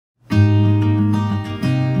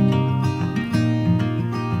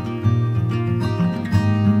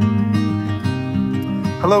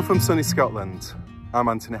Hello from sunny Scotland. I'm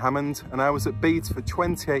Anthony Hammond and I was at Bede for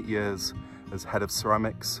 28 years as head of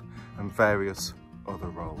ceramics and various other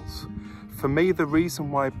roles. For me, the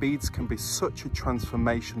reason why Bede's can be such a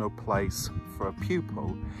transformational place for a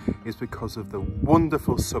pupil is because of the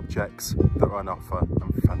wonderful subjects that are on offer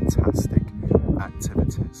and fantastic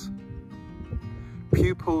activities.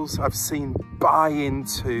 Pupils I've seen buy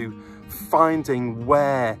into finding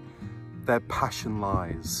where their passion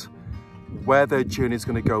lies, where their journey is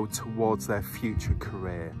going to go towards their future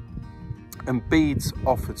career. And Bede's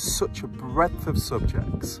offered such a breadth of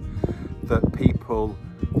subjects that people,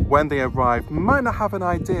 when they arrive, might not have an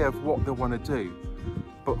idea of what they want to do,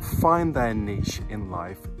 but find their niche in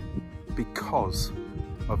life because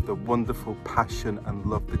of the wonderful passion and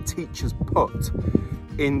love the teachers put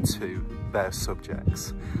into their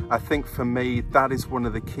subjects. I think for me, that is one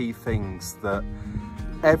of the key things, that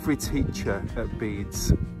every teacher at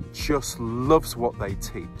Bede's just loves what they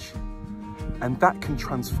teach, and that can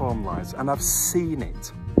transform lives, and I've seen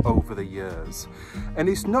it over the years. And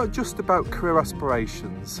it's not just about career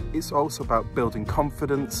aspirations, it's also about building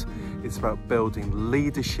confidence, it's about building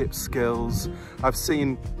leadership skills. I've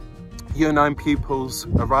seen Year 9 pupils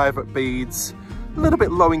arrive at Bede's a little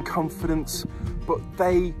bit low in confidence, but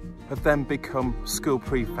they have then become school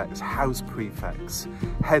prefects, house prefects,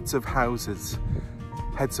 heads of houses,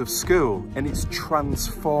 heads of school, and it's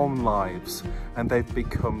transformed lives, and they've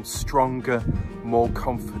become stronger, more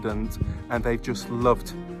confident, and they've just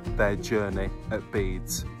loved their journey at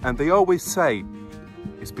Bede's. And they always say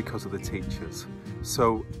it's because of the teachers.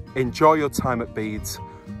 So enjoy your time at Bede's,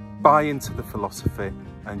 buy into the philosophy,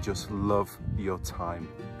 and just love your time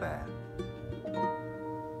there.